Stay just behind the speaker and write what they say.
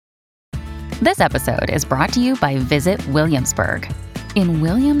This episode is brought to you by Visit Williamsburg. In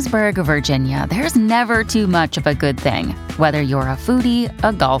Williamsburg, Virginia, there's never too much of a good thing. Whether you're a foodie,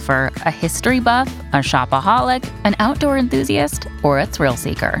 a golfer, a history buff, a shopaholic, an outdoor enthusiast, or a thrill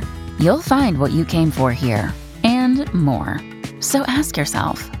seeker, you'll find what you came for here and more. So ask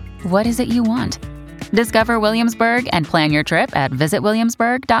yourself, what is it you want? Discover Williamsburg and plan your trip at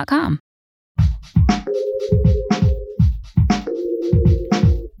visitwilliamsburg.com.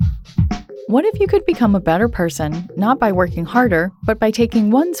 What if you could become a better person, not by working harder, but by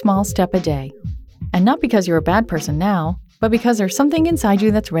taking one small step a day? And not because you're a bad person now, but because there's something inside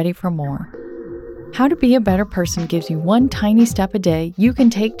you that's ready for more. How to Be a Better Person gives you one tiny step a day you can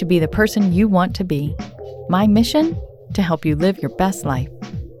take to be the person you want to be. My mission? To help you live your best life.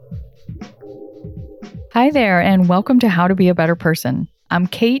 Hi there, and welcome to How to Be a Better Person. I'm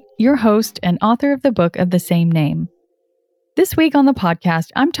Kate, your host and author of the book of the same name. This week on the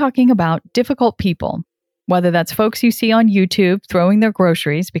podcast, I'm talking about difficult people, whether that's folks you see on YouTube throwing their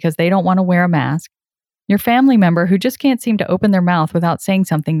groceries because they don't want to wear a mask, your family member who just can't seem to open their mouth without saying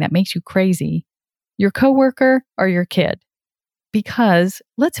something that makes you crazy, your coworker, or your kid. Because,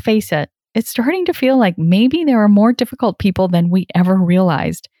 let's face it, it's starting to feel like maybe there are more difficult people than we ever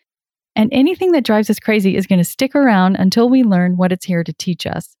realized. And anything that drives us crazy is going to stick around until we learn what it's here to teach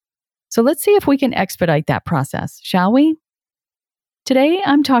us. So let's see if we can expedite that process, shall we? Today,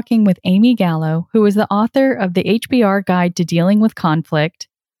 I'm talking with Amy Gallo, who is the author of the HBR Guide to Dealing with Conflict,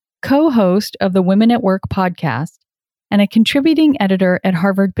 co-host of the Women at Work podcast, and a contributing editor at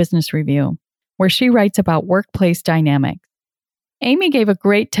Harvard Business Review, where she writes about workplace dynamics. Amy gave a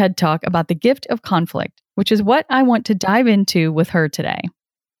great TED Talk about the gift of conflict, which is what I want to dive into with her today.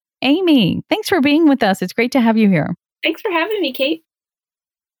 Amy, thanks for being with us. It's great to have you here. Thanks for having me, Kate.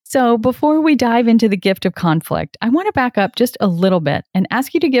 So before we dive into the gift of conflict, I want to back up just a little bit and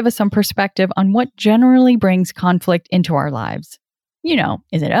ask you to give us some perspective on what generally brings conflict into our lives. You know,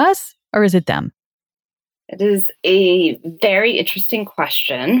 is it us or is it them? It is a very interesting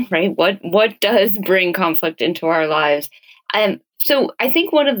question, right? What does bring conflict into our lives? So I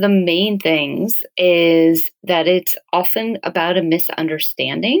think one of the main things is that it's often about a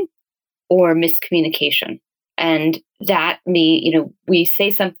misunderstanding or miscommunication. And that we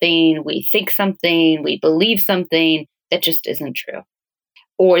say something, we think something, we believe something that just isn't true.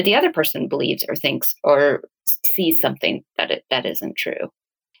 Or the other person believes or thinks or sees something that isn't true.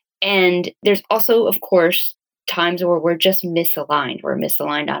 And there's also, of course, times where we're just misaligned. We're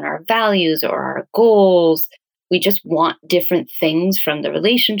misaligned on our values or our goals. We just want different things from the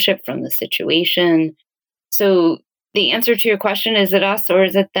relationship, from the situation. So the answer to your question, is it us or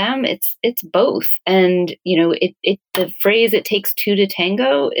is it them? It's both. And, the phrase, it takes two to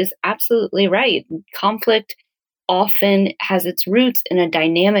tango, is absolutely right. Conflict often has its roots in a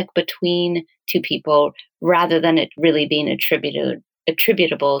dynamic between two people rather than it really being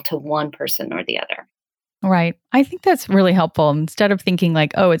attributable to one person or the other. Right. I think that's really helpful. Instead of thinking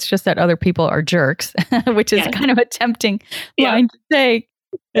like, oh, it's just that other people are jerks, which is kind of a tempting line to take.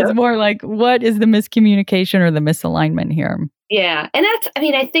 It's more like, what is the miscommunication or the misalignment here? Yeah. And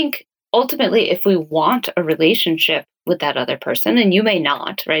I think ultimately, if we want a relationship with that other person, and you may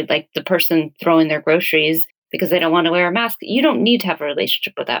not, right? Like the person throwing their groceries because they don't want to wear a mask, you don't need to have a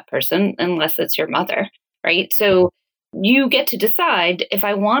relationship with that person unless it's your mother, right? So you get to decide, if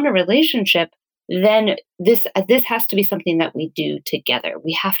I want a relationship, then this has to be something that we do together.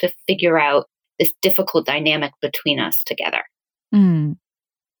 We have to figure out this difficult dynamic between us together.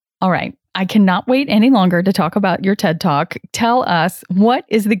 All right. I cannot wait any longer to talk about your TED Talk. Tell us, what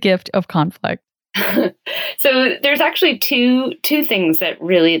is the gift of conflict? So there's actually two things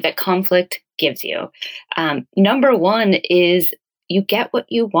that conflict gives you. Number one is you get what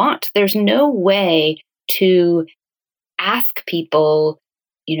you want. There's no way to ask people,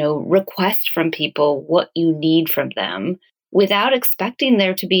 request from people what you need from them without expecting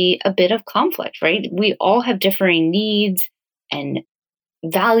there to be a bit of conflict, right? We all have differing needs and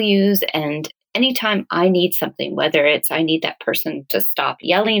values. And anytime I need something, whether it's I need that person to stop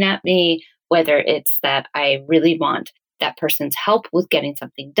yelling at me, whether it's that I really want that person's help with getting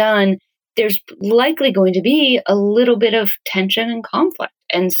something done, there's likely going to be a little bit of tension and conflict.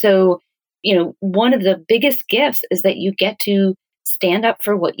 And so, one of the biggest gifts is that you get to stand up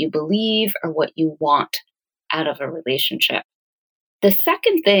for what you believe or what you want out of a relationship. The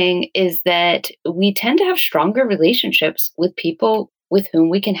second thing is that we tend to have stronger relationships with people with whom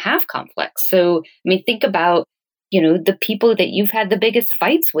we can have conflicts. So, think about, the people that you've had the biggest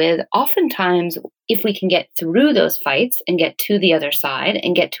fights with. Oftentimes, if we can get through those fights and get to the other side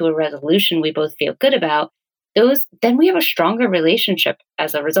and get to a resolution we both feel good about, then we have a stronger relationship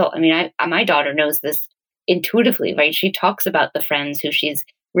as a result. I mean, my daughter knows this intuitively, right? She talks about the friends who she's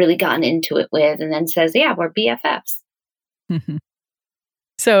really gotten into it with and then says, yeah, we're BFFs.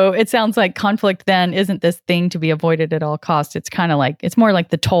 So it sounds like conflict then isn't this thing to be avoided at all costs. It's kind of like, it's more like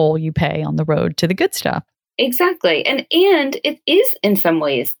the toll you pay on the road to the good stuff. Exactly. And it is in some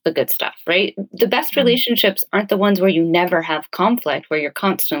ways the good stuff, right? The best relationships aren't the ones where you never have conflict, where you're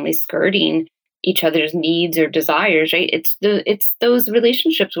constantly skirting each other's needs or desires, right? It's those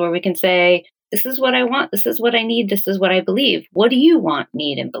relationships where we can say, this is what I want, this is what I need, this is what I believe. What do you want,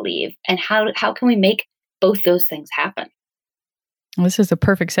 need, and believe? And how can we make both those things happen? This is a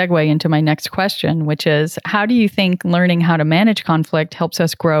perfect segue into my next question, which is, how do you think learning how to manage conflict helps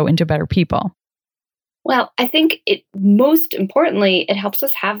us grow into better people? Well, I think most importantly, it helps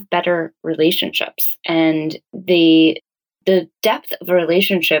us have better relationships. And the depth of a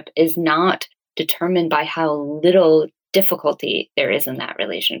relationship is not determined by how little difficulty there is in that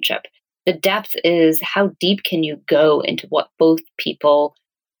relationship. The depth is how deep can you go into what both people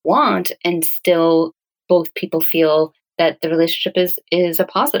want and still both people feel that the relationship is a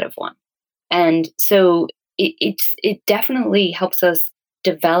positive one. And so it definitely helps us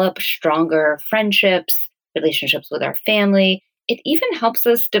develop stronger friendships, relationships with our family. It even helps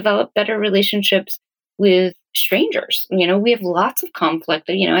us develop better relationships with strangers. We have lots of conflict.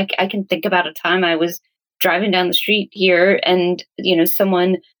 I can think about a time I was driving down the street here and,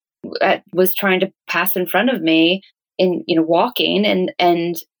 someone was trying to pass in front of me in, walking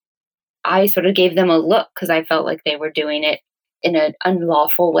and I sort of gave them a look because I felt like they were doing it in an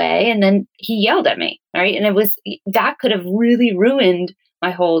unlawful way. And then he yelled at me, right? And that could have really ruined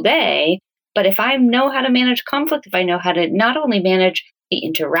my whole day. But if I know how to manage conflict, if I know how to not only manage the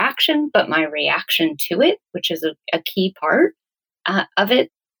interaction, but my reaction to it, which is a key part of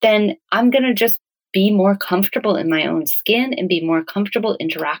it, then I'm going to just be more comfortable in my own skin and be more comfortable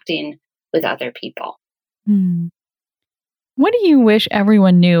interacting with other people. What do you wish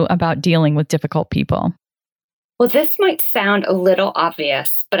everyone knew about dealing with difficult people? Well, this might sound a little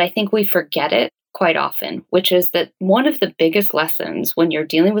obvious, but I think we forget it quite often, which is that one of the biggest lessons when you're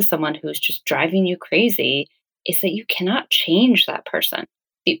dealing with someone who's just driving you crazy is that you cannot change that person.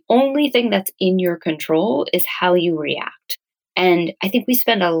 The only thing that's in your control is how you react. And I think we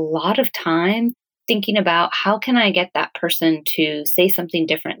spend a lot of time thinking about how can I get that person to say something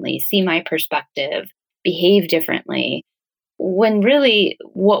differently, see my perspective, behave differently, when really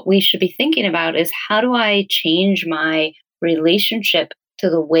what we should be thinking about is how do I change my relationship to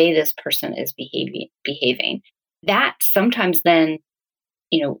the way this person is behaving. That sometimes then,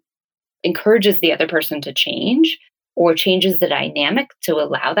 encourages the other person to change or changes the dynamic to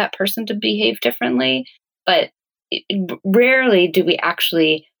allow that person to behave differently. But rarely do we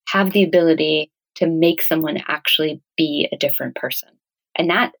actually have the ability to make someone actually be a different person. And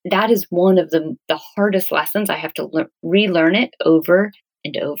that is one of the hardest lessons. I have to relearn it over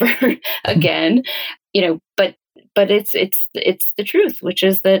and over again, but it's the truth, which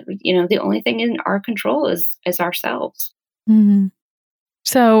is that, the only thing in our control is ourselves. Mm-hmm.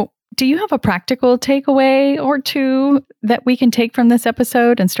 So do you have a practical takeaway or two that we can take from this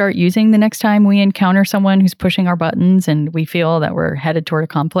episode and start using the next time we encounter someone who's pushing our buttons and we feel that we're headed toward a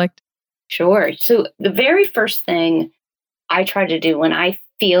conflict? Sure. So the very first thing I try to do when I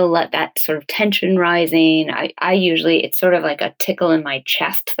feel that sort of tension rising, I usually, it's sort of like a tickle in my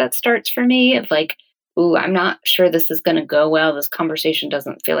chest that starts for me of like, ooh, I'm not sure this is going to go well. This conversation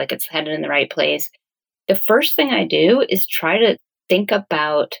doesn't feel like it's headed in the right place. The first thing I do is try to think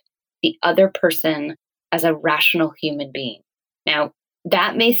about the other person as a rational human being. Now,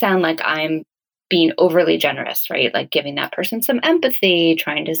 that may sound like I'm being overly generous, right? Like giving that person some empathy,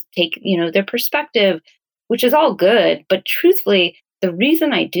 trying to take, their perspective, which is all good. But truthfully, the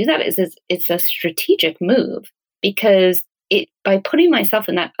reason I do that is it's a strategic move because by putting myself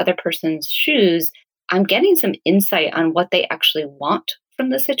in that other person's shoes, I'm getting some insight on what they actually want from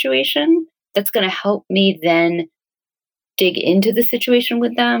the situation that's going to help me then dig into the situation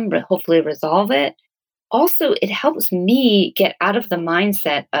with them, but hopefully resolve it. Also, it helps me get out of the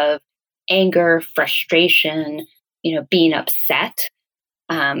mindset of anger, frustration, being upset.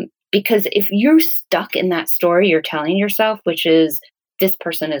 Because if you're stuck in that story you're telling yourself, which is this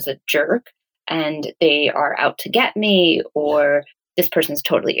person is a jerk and they are out to get me, or this person's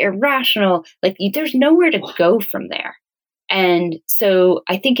totally irrational, like there's nowhere to go from there. And so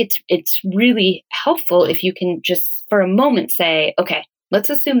I think it's really helpful if you can just for a moment say, okay, let's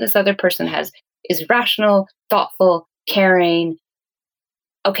assume this other person is rational, thoughtful, caring.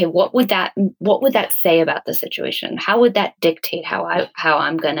 Okay, what would that say about the situation? How would that dictate how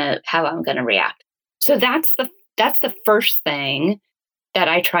I'm gonna react? So that's the first thing that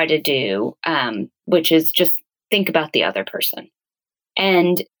I try to do, which is just think about the other person.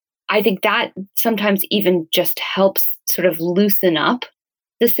 And I think that sometimes even just helps sort of loosen up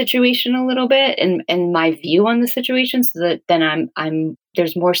the situation a little bit and my view on the situation, so that then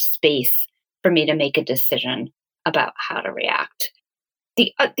there's more space for me to make a decision about how to react.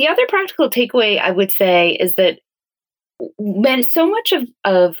 The other practical takeaway I would say is that when so much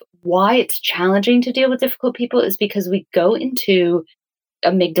of why it's challenging to deal with difficult people is because we go into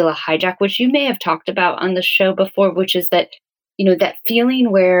amygdala hijack, which you may have talked about on the show before, which is that, that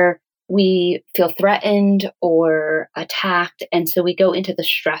feeling where we feel threatened or attacked. And so we go into the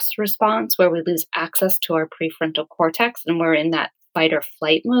stress response where we lose access to our prefrontal cortex and we're in that fight or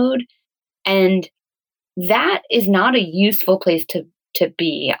flight mode. And that is not a useful place to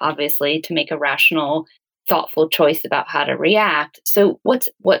be, obviously, to make a rational, thoughtful choice about how to react. So what's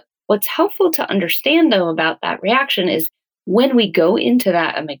helpful to understand, though, about that reaction is when we go into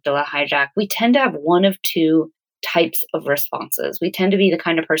that amygdala hijack, we tend to have one of two types of responses. We tend to be the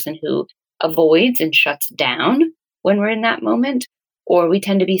kind of person who avoids and shuts down when we're in that moment, or we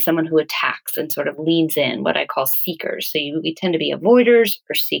tend to be someone who attacks and sort of leans in, what I call seekers. So we tend to be avoiders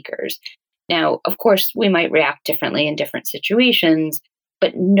or seekers. Now, of course, we might react differently in different situations,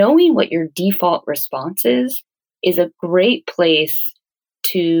 but knowing what your default response is a great place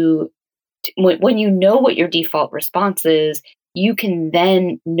to, when you know what your default response is, you can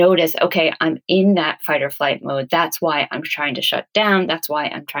then notice, okay, I'm in that fight or flight mode. That's why I'm trying to shut down. That's why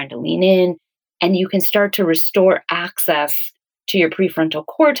I'm trying to lean in. And you can start to restore access to your prefrontal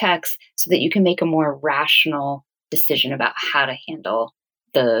cortex so that you can make a more rational decision about how to handle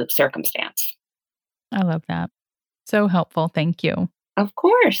the circumstance. I love that. So helpful. Thank you. Of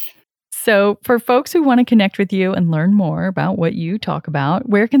course. So for folks who want to connect with you and learn more about what you talk about,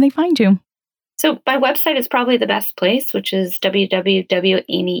 where can they find you? So my website is probably the best place, which is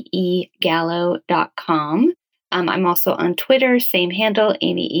www.amyegallo.com. I'm also on Twitter, same handle,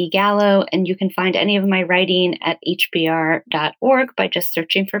 Amy E. Gallo, and you can find any of my writing at hbr.org by just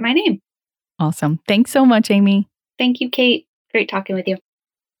searching for my name. Awesome. Thanks so much, Amy. Thank you, Kate. Great talking with you.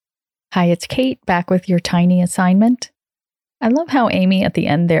 Hi, it's Kate, back with your tiny assignment. I love how Amy at the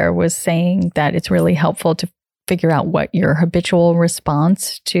end there was saying that it's really helpful to figure out what your habitual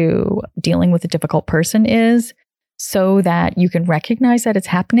response to dealing with a difficult person is so that you can recognize that it's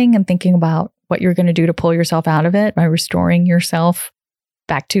happening and thinking about what you're going to do to pull yourself out of it by restoring yourself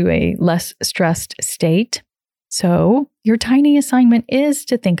back to a less stressed state. So your tiny assignment is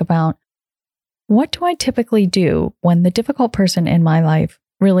to think about, what do I typically do when the difficult person in my life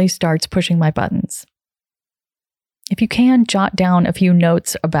really starts pushing my buttons? If you can, jot down a few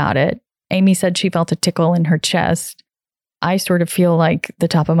notes about it. Amy said she felt a tickle in her chest. I sort of feel like the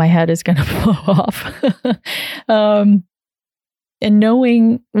top of my head is going to blow off. And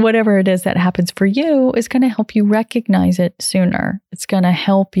knowing whatever it is that happens for you is going to help you recognize it sooner. It's going to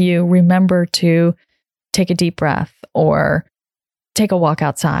help you remember to take a deep breath or take a walk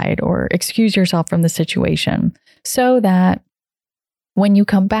outside or excuse yourself from the situation so that when you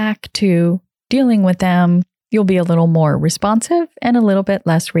come back to dealing with them, you'll be a little more responsive and a little bit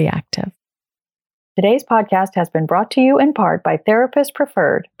less reactive. Today's podcast has been brought to you in part by Therapist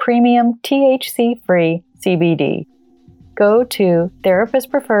Preferred Premium THC-Free CBD. Go to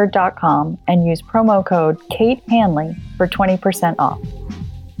therapistpreferred.com and use promo code Kate Hanley for 20% off.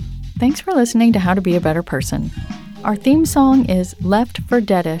 Thanks for listening to How to Be a Better Person. Our theme song is Left for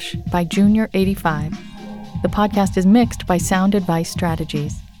Deadish by Junior85. The podcast is mixed by Sound Advice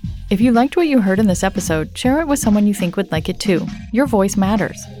Strategies. If you liked what you heard in this episode, share it with someone you think would like it too. Your voice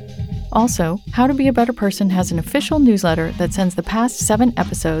matters. Also, How to Be a Better Person has an official newsletter that sends the past 7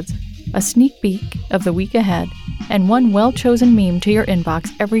 episodes, a sneak peek of the week ahead, and one well-chosen meme to your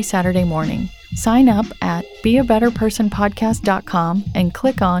inbox every Saturday morning. Sign up at beabetterpersonpodcast.com and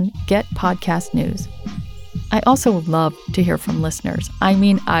click on Get Podcast News. I also love to hear from listeners. I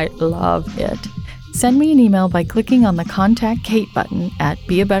love it. Send me an email by clicking on the Contact Kate button at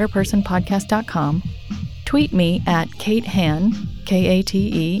beabetterpersonpodcast.com. Tweet me at KateHan,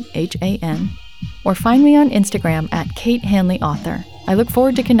 Katehan, or find me on Instagram at Kate Hanley Author. I look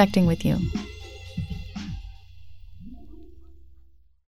forward to connecting with you.